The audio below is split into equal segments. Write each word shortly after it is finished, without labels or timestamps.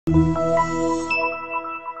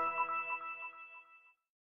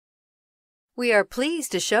We are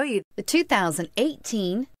pleased to show you the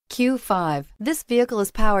 2018 Q5. This vehicle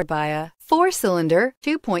is powered by a 4-cylinder,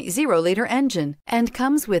 2.0-liter engine and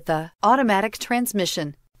comes with a automatic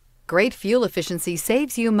transmission. Great fuel efficiency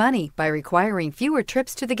saves you money by requiring fewer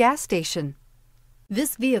trips to the gas station.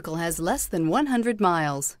 This vehicle has less than 100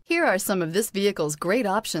 miles. Here are some of this vehicle's great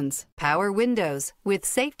options: power windows with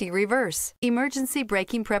safety reverse, emergency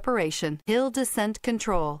braking preparation, hill descent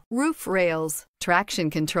control, roof rails, traction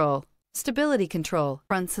control, stability control,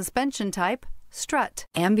 front suspension type, strut,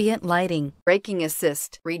 ambient lighting, braking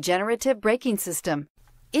assist, regenerative braking system.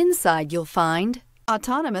 Inside you'll find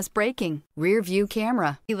autonomous braking, rear view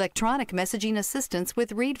camera, electronic messaging assistance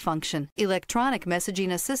with read function, electronic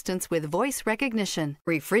messaging assistance with voice recognition,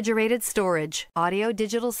 refrigerated storage, audio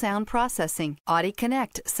digital sound processing, Audi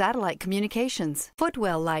Connect satellite communications,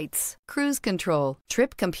 footwell lights, cruise control,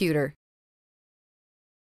 trip computer,